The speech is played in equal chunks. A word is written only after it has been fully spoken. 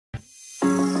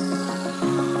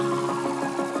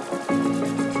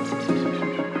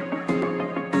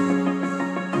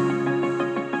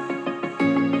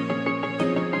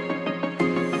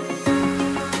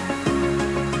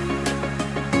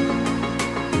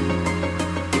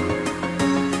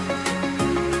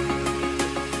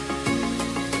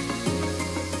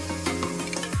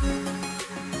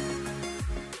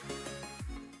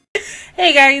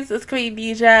Hey guys, it's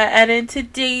Queendija, and in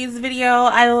today's video,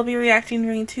 I will be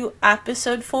reacting to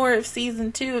episode 4 of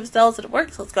season 2 of Cells at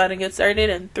Work. So let's go ahead and get started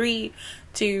in 3,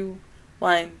 2,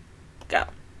 1, go.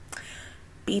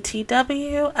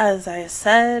 BTW, as I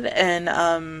said,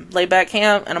 and layback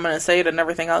camp, and I'm gonna say it and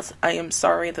everything else. I am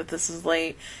sorry that this is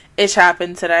late. It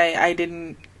happened today. I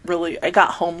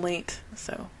got home late,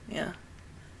 so yeah,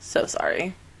 so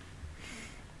sorry.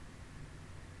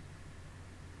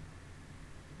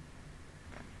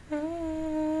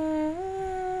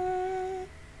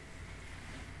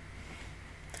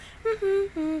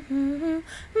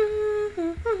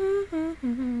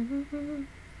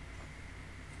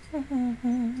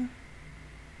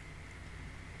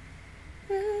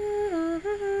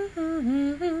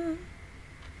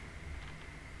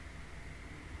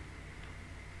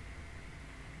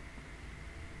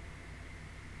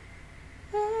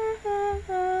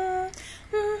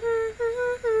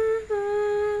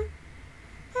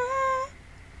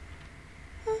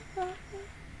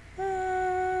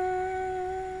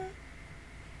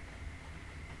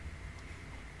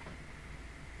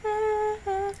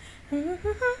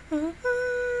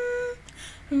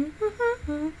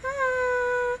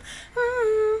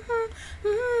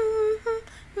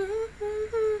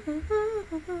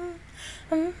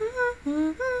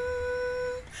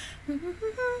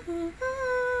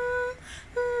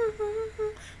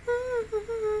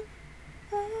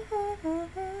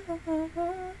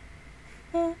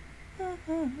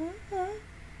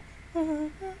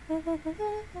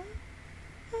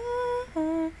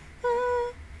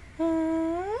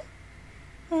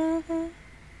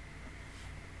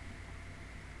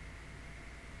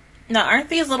 Now, aren't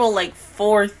these little, like,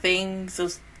 4 things,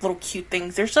 those little cute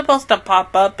things, they're supposed to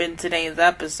pop up in today's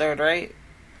episode, right?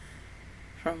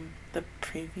 From the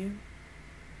preview?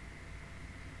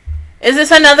 Is this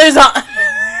another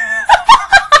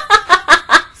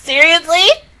Seriously?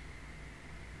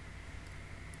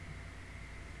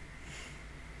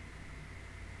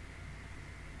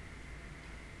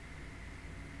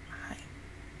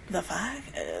 The fuck?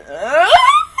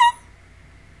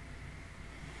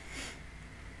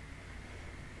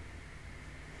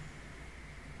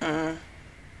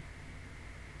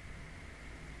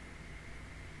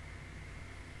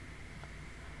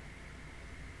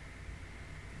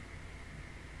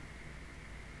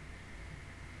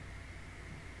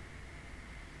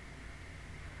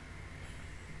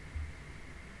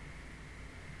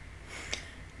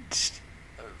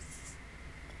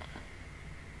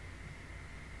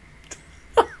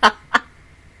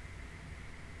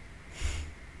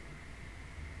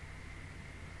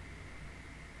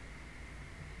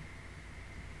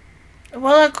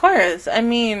 Well, of course. I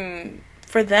mean,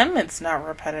 for them, it's not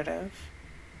repetitive.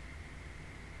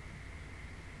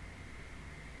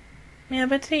 Yeah,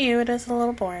 but to you, it is a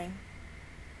little boring.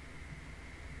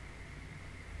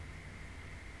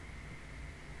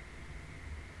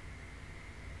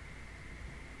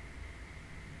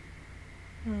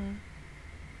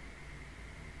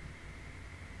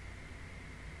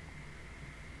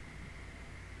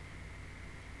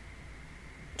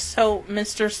 So,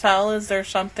 Mr. Cell, is there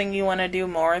something you want to do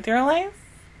more with your life?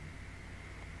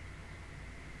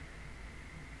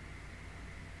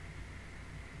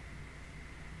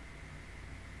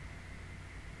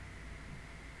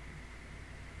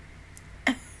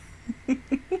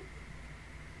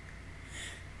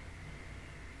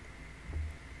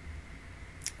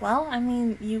 Well, I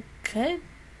mean, you could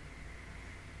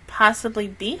possibly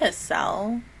be a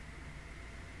Cell.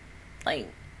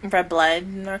 Like, red blood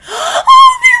or...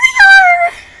 Oh, there they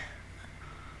are!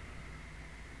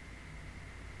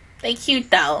 They cute,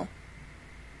 though.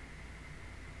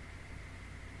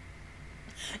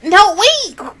 No,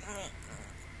 wait!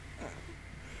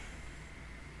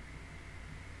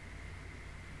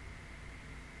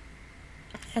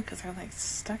 Yeah, because they're, like,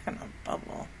 stuck in a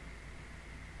bubble.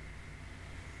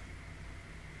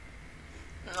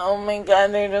 Oh my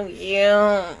god, they're so cute.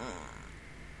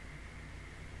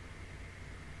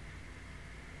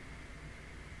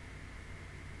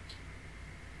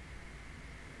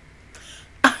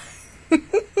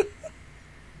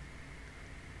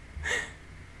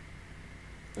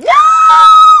 No!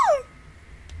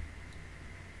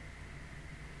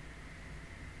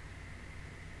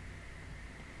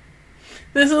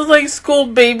 This is like school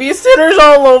babysitters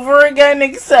all over again,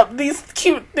 except these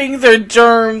cute things are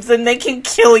germs and they can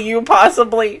kill you,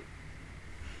 possibly.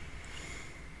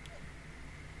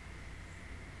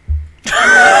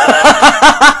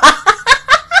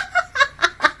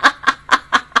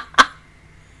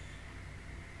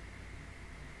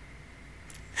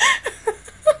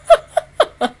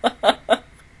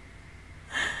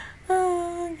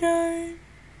 Oh, God.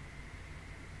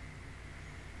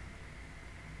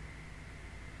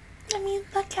 I mean,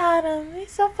 look at him.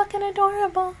 He's so fucking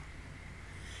adorable.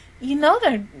 You know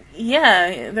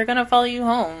they're gonna follow you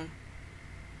home.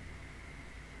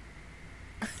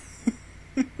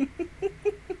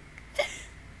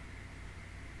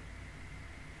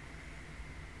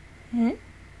 Hmm?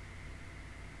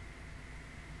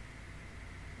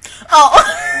 Oh!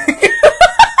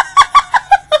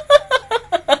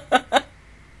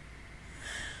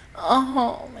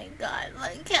 Oh my god,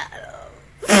 look at him.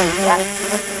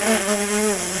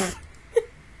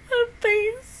 Her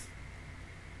face.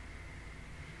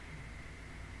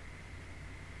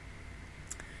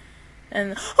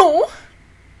 And, oh!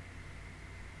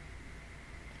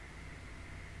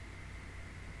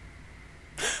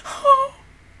 Oh!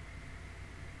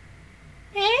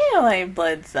 Hey, white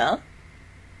blood cell.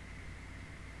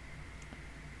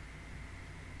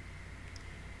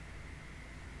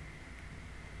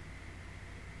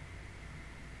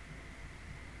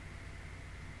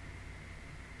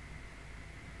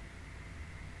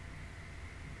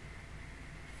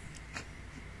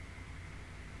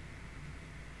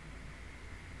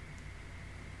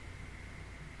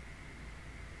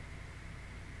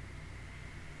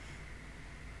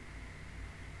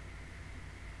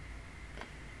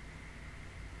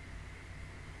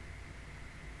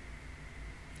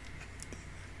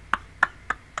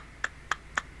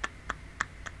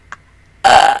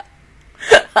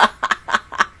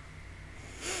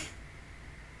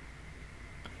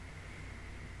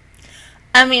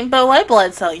 I mean, but white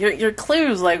blood cell, your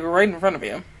clue's like right in front of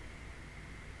you.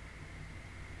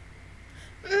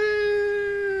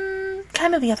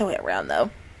 Kind of the other way around, though.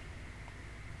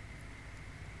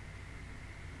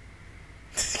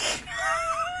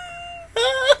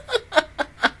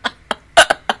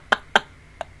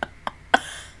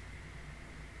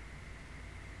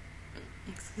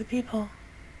 It's the people.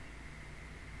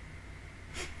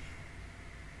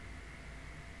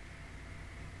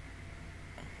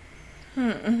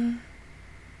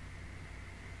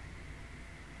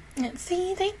 Let's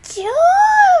see, they're cute.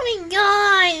 Oh my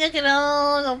god, look at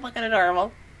those, so fucking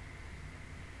adorable.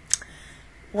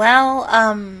 Well,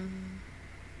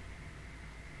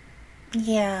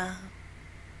 yeah.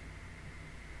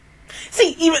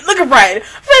 See, even look at Bride. Bride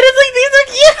is like, these are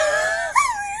cute.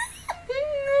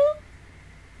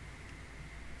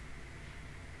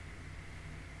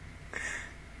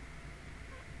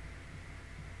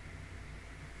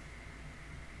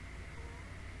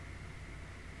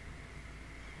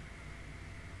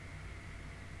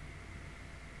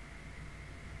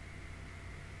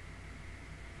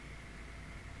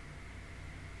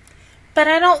 But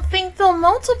I don't think they'll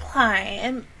multiply,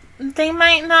 and they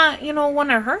might not, want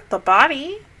to hurt the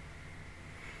body.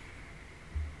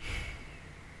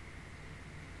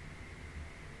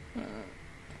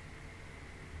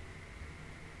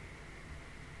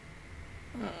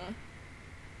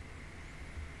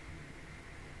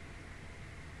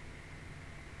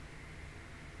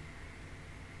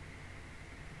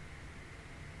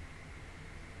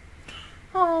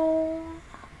 Oh.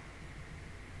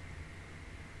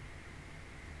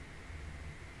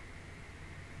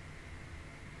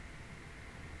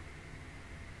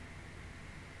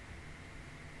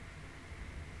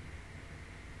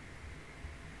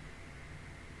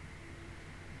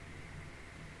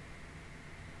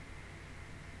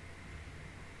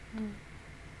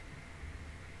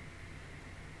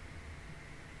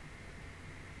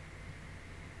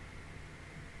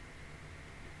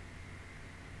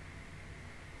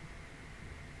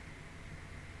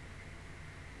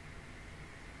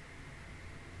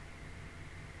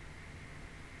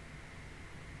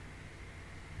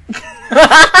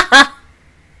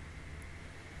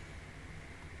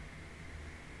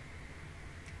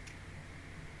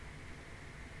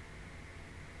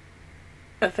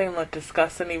 That thing looked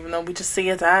disgusting, even though we just see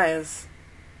his eyes.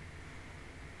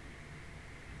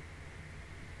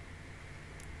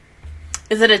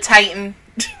 Is it a Titan?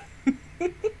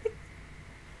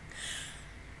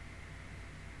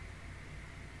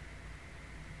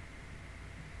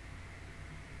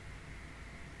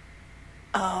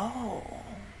 Oh.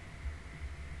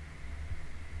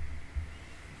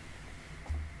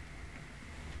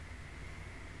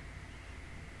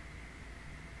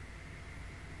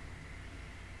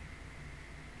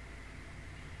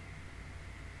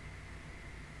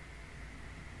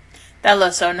 That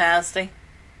looks so nasty.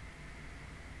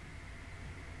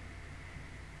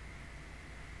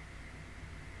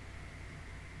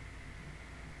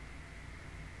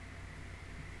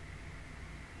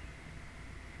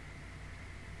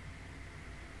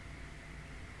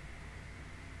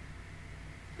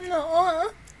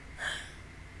 No.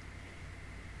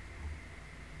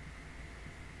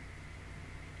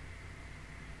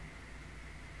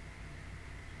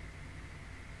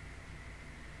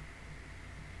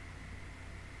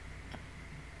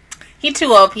 He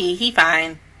too OP. He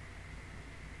fine.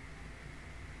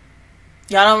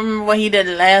 Y'all don't remember what he did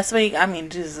last week? I mean,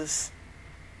 Jesus.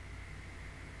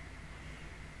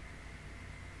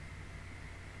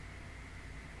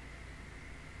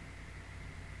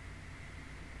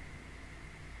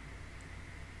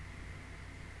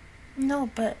 No,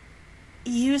 but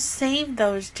you saved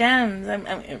those gems. I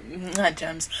mean, not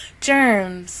gems.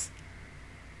 Germs.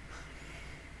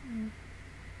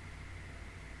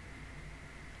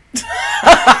 No!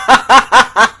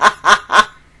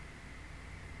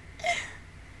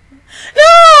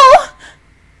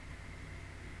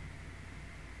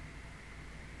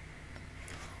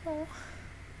 Oh.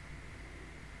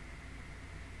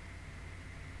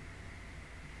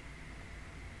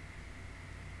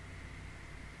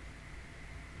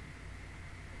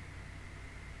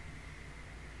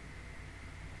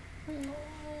 No.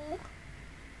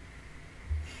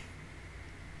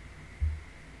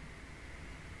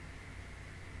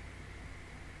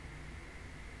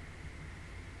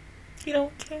 You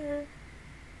don't care.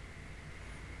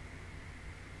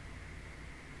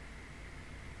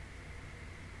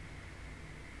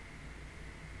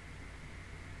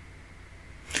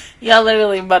 Y'all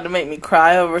literally about to make me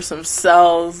cry over some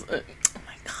cells. Oh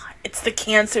my god. It's the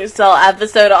cancer cell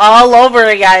episode all over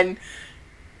again.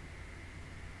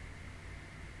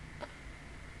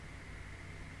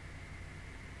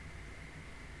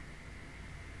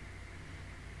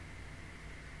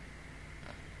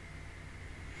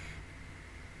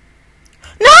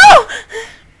 No!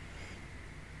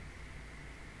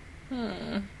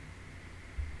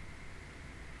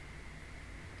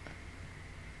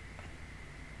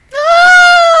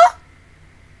 Ah!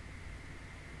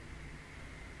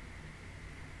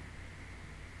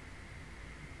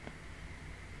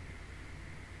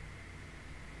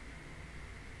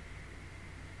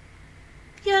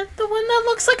 Yeah, the one that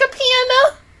looks like a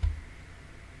piano.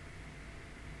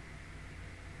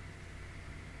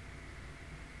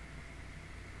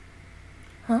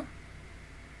 Huh?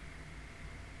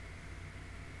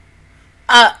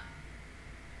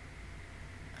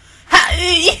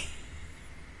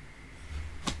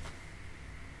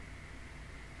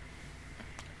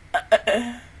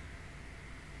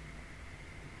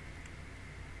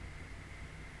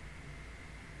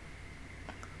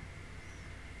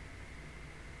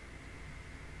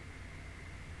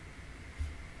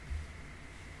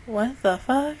 What the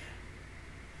fuck?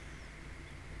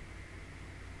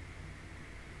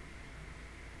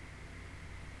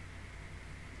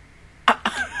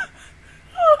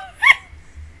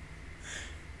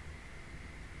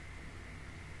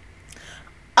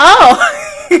 Oh!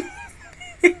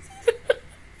 He's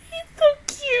so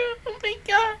cute. Oh my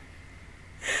god.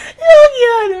 Look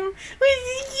at him. With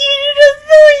his cute little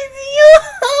face.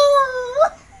 Oh!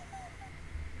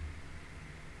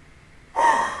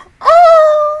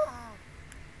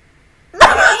 Oh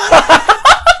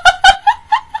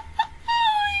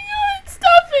my god,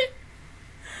 stop it.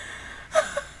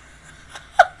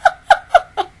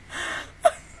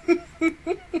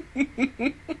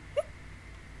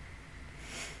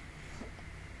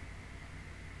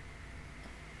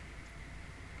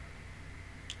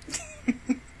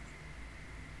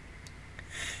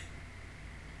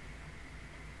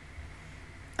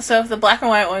 So if the black and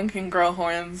white one can grow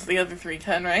horns, the other three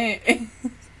can, right?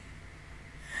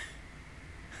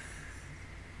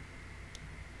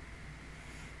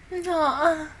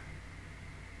 No.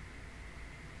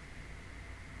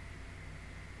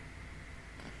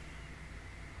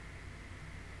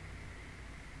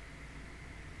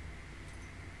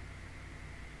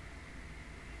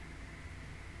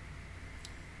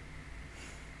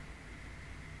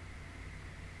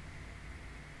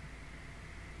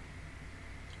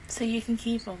 So you can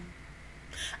keep them.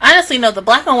 Honestly, no, the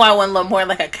black and white one looked more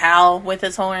like a cow with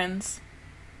his horns.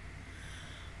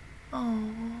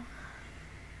 Oh.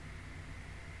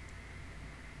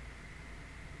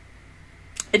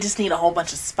 It just need a whole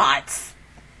bunch of spots.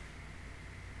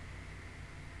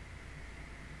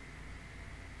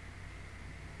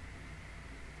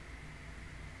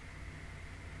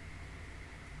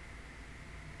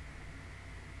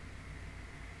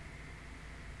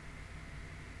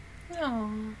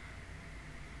 Oh.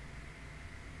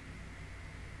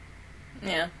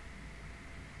 Yeah.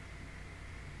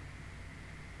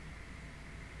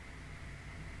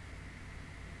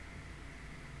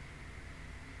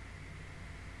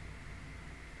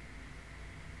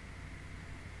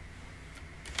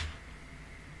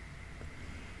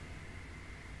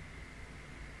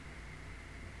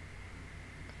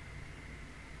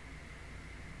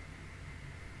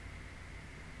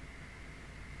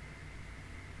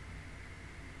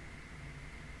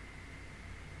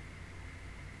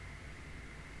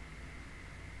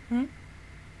 Hmm?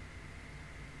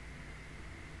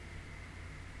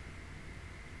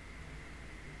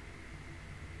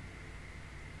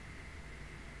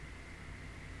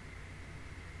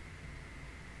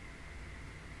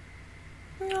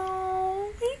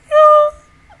 No.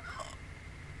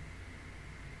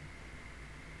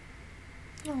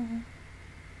 No.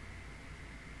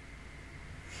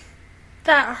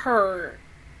 That hurt.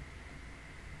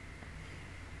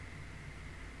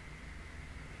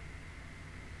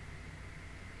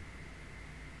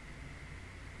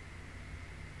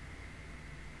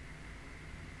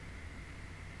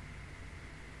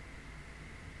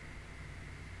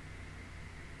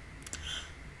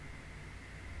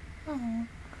 Oh.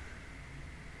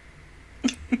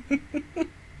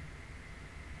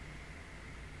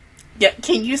 Yeah,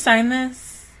 can you sign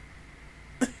this?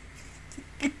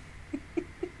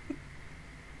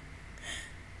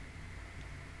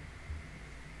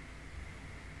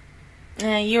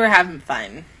 Yeah, you were having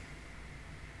fun.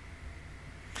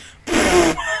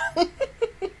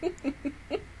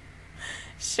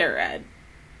 Sure, Ed.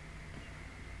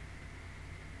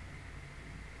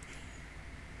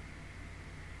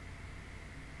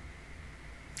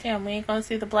 Damn, we ain't gonna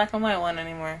see the black and white one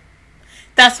anymore.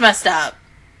 That's messed up.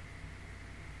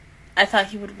 I thought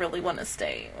he would really want to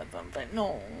stay with them, but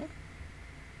no.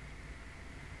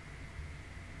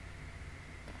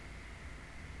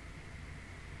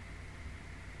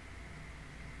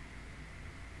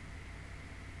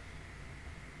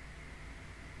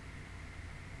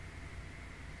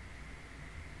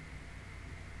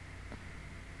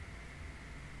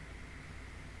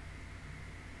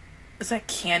 Is that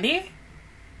candy?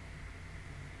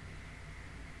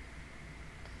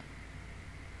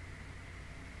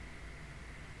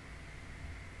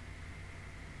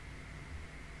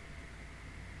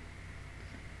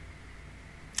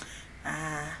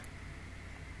 Ah.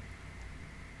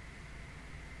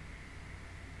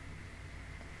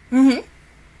 Mm-hmm.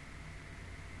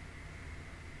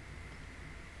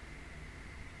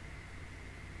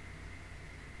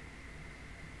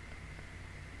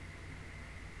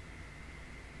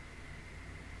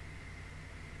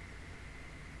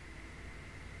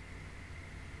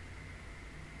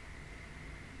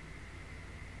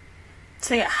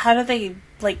 So yeah, how do they,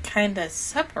 like, kind of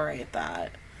separate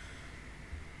that?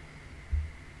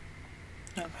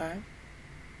 Okay.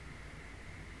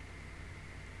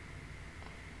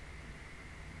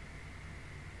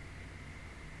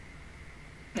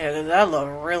 Yeah, does that look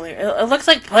really... It looks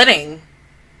like pudding.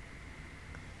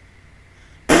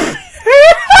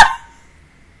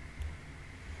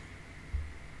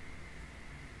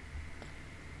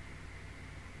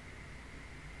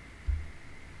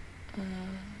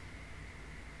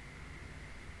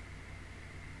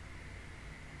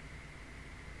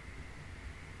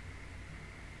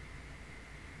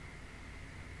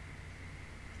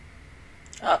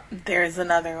 Oh, there's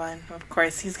another one. Of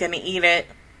course, he's gonna eat it.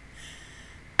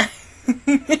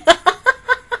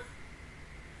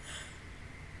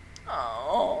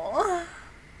 Oh.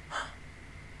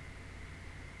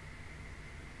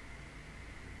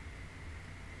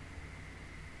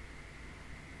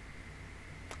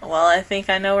 Well, I think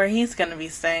I know where he's gonna be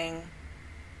staying.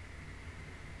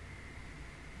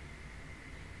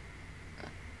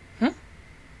 Hmm?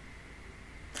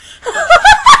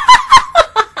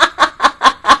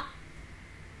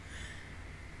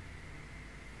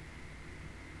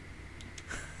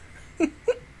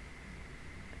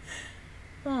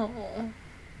 Oh.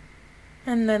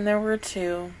 And then there were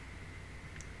two.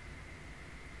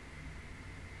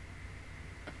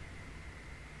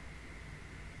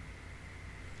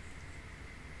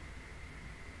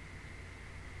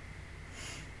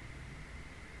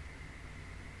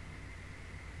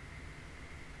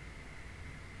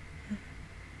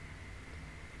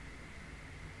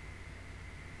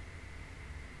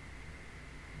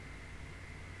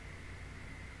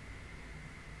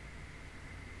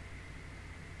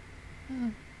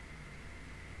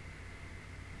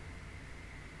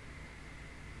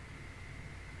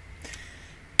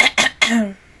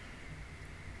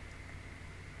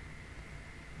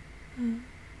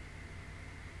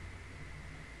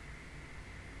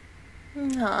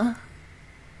 No.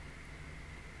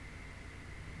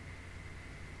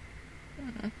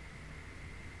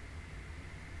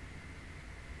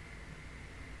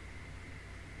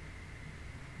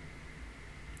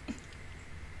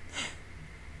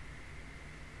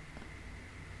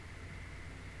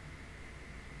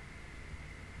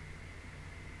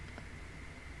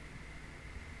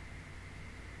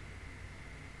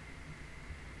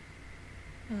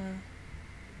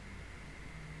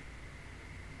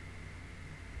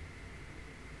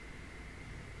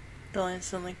 They'll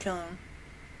instantly kill him.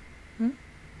 Hmm?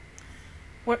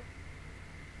 What?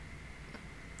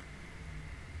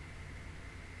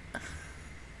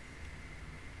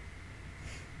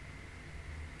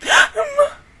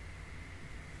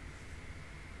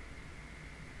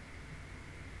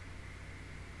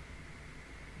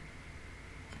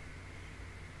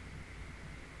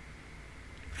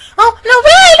 Oh, no,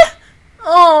 red!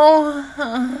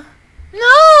 Oh,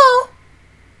 no!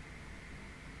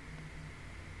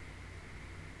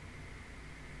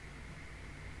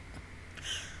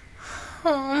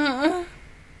 Oh.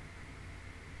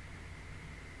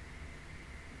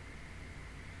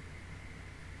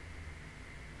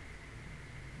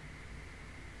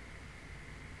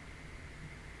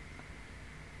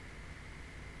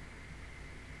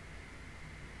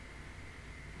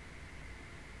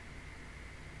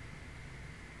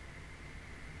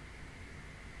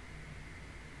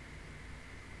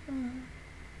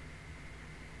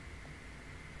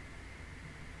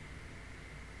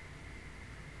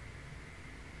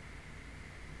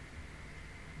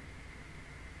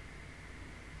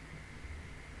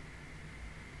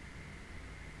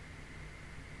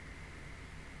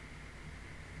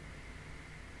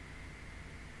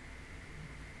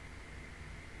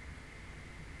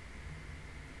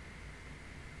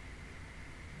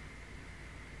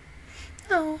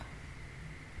 Oh.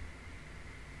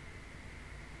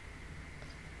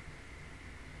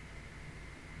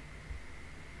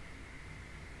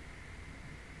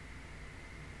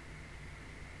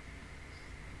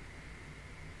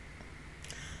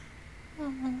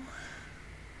 Oh.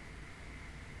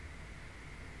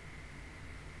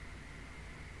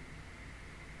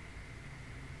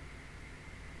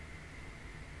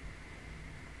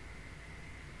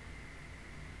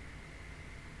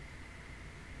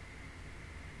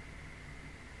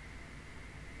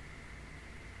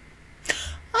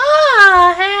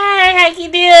 Oh, hey, how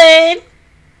you doing?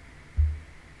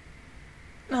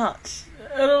 Oh,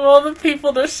 out of all the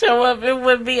people to show up, it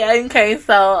would be NK,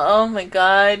 so, oh my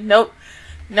god, nope,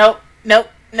 nope, nope,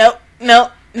 nope,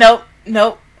 nope, nope,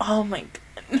 nope, oh my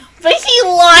god, but he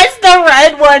lost the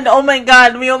red one, oh my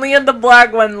god, we only had the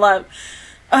black one left.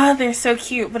 Oh, they're so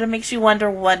cute, but it makes you wonder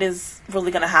what is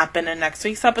really gonna happen in next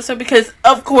week's episode, because,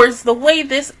 of course, the way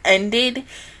this ended,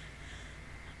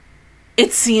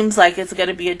 it seems like it's going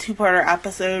to be a two-parter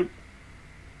episode.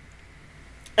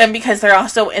 And because they're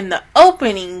also in the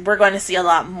opening, we're going to see a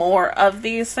lot more of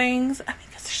these things. I mean,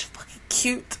 because they're so fucking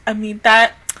cute. I mean,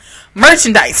 that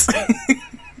merchandise.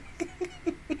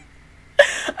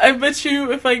 I bet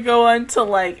you if I go on to,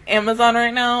 like, Amazon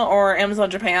right now, or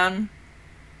Amazon Japan,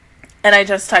 and I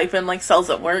just type in, like, sales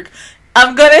at work,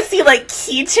 I'm going to see, like,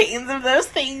 keychains of those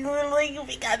things. And I'm like, oh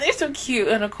my god, they're so cute.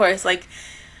 And, of course, like,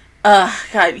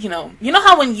 God, you know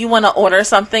how when you want to order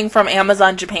something from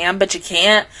Amazon Japan, but you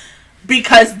can't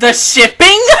because the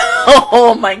shipping?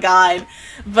 Oh my god.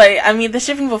 But, I mean, the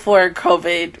shipping before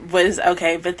COVID was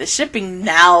okay, but the shipping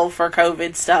now for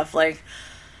COVID stuff, like,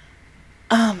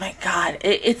 oh my god,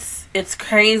 it's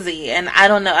crazy. And I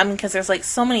don't know, I mean, because there's, like,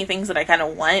 so many things that I kind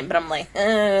of want, but I'm like,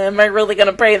 am I really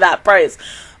gonna pay that price?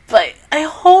 But I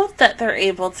hope that they're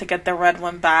able to get the red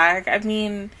one back. I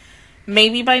mean,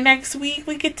 maybe by next week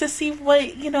we get to see what,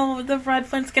 the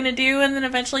red one's gonna do, and then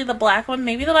eventually the black one.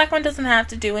 Maybe the black one doesn't have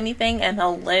to do anything and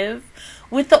he'll live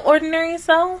with the ordinary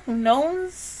cell. Who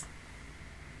knows?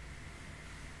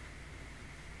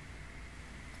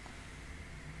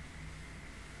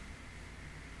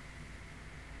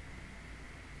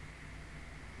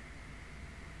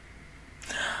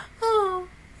 Oh,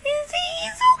 he's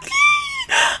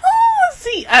okay. Oh,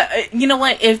 see, you know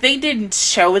what? If they didn't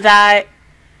show that,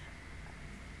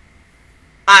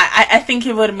 I think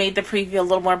it would have made the preview a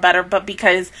little more better, but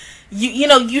because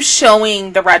you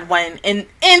showing the red one and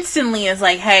instantly is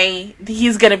like, hey,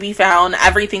 he's gonna be found,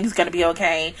 everything's gonna be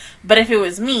okay. But if it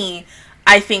was me,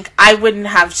 I think I wouldn't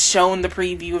have shown the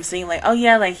preview of saying like, oh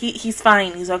yeah, like he's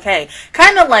fine, he's okay.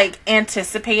 Kind of like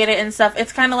anticipate it and stuff.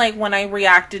 It's kind of like when I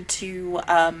reacted to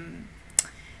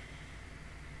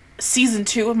season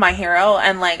 2 of My Hero,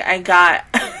 and like I got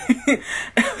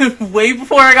way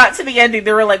before I got to the ending,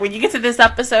 they were like, when you get to this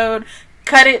episode,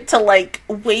 cut it to like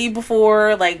way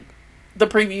before like the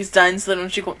preview's done, so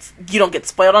that you don't get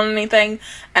spoiled on anything.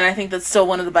 And I think that's still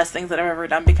one of the best things that I've ever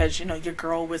done, because your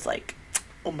girl was like,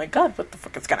 oh my god, what the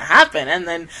fuck is gonna happen? And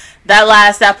then that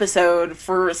last episode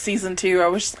for season 2, I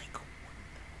was just like,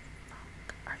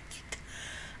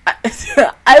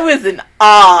 I was in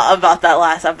awe about that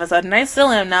last episode, and I still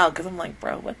am now, because I'm like,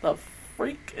 bro, what the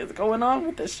freak is going on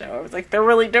with this show? I was like, they're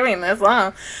really doing this,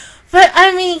 huh? But,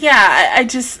 I mean, yeah, I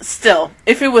just, still,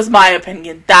 if it was my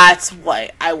opinion, that's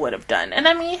what I would have done. And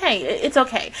I mean, hey, it's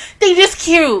okay. They just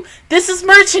cute. This is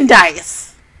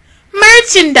merchandise.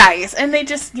 Merchandise. And they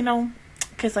just, you know,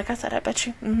 because like I said, I bet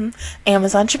you,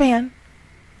 Amazon Japan,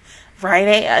 Rite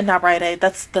Aid, not Rite Aid,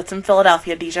 that's in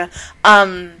Philadelphia, Deja.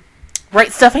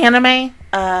 Right Stuff Anime,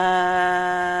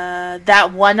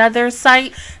 that one other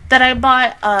site that I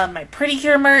bought, my Pretty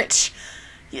Cure merch.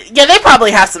 Yeah, they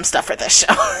probably have some stuff for this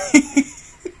show. Like,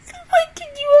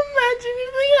 can you imagine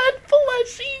if they had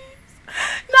plushies?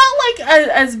 Not like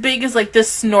as big as like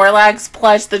this Snorlax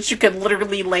plush that you could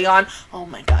literally lay on. Oh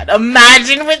my god,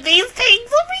 imagine with these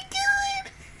things. Oh my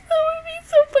god, that would be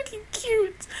so fucking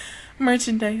cute.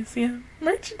 Merchandise, yeah,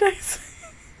 merchandise.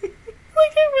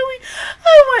 Like,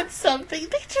 I want something.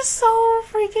 They're just so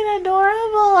freaking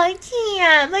adorable. I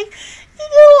can't. Like, you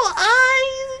know,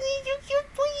 eyes and you cute,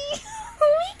 please.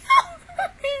 Oh my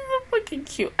god, they're so fucking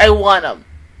cute. I want them.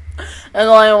 That's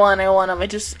all I want. them. I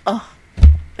just,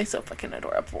 they're so fucking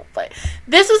adorable. But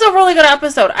this was a really good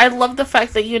episode. I love the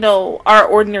fact that, you know, our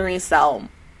ordinary Cell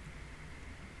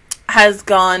has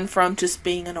gone from just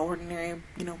being an ordinary,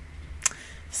 you know,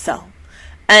 Cell.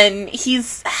 And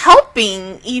he's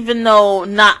helping, even though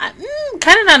not,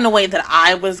 kind of not in the way that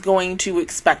I was going to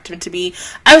expect him to be.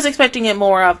 I was expecting it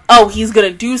more of, oh, he's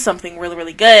going to do something really,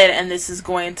 really good, and this is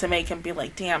going to make him be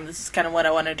like, damn, this is kind of what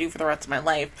I want to do for the rest of my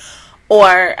life.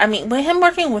 Or, I mean, with him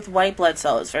working with White Blood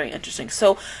Cell is very interesting.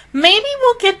 So, maybe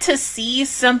we'll get to see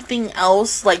something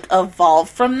else, like, evolve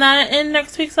from that in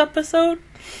next week's episode.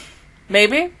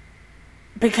 Maybe.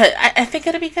 Because I think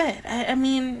it'll be good. I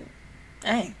mean,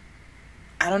 hey.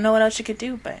 I don't know what else you could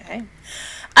do, but hey.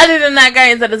 Other than that,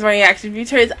 guys, that is my reaction view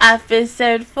towards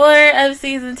episode 4 of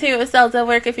season 2 of Cell's at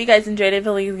Work. If you guys enjoyed it,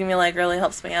 please give me a like. It really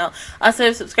helps me out.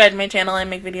 Also, subscribe to my channel. I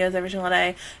make videos every single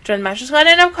day. Join the Master Squad.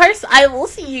 And, of course, I will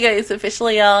see you guys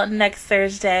officially all next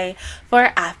Thursday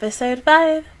for episode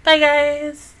 5. Bye,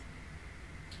 guys.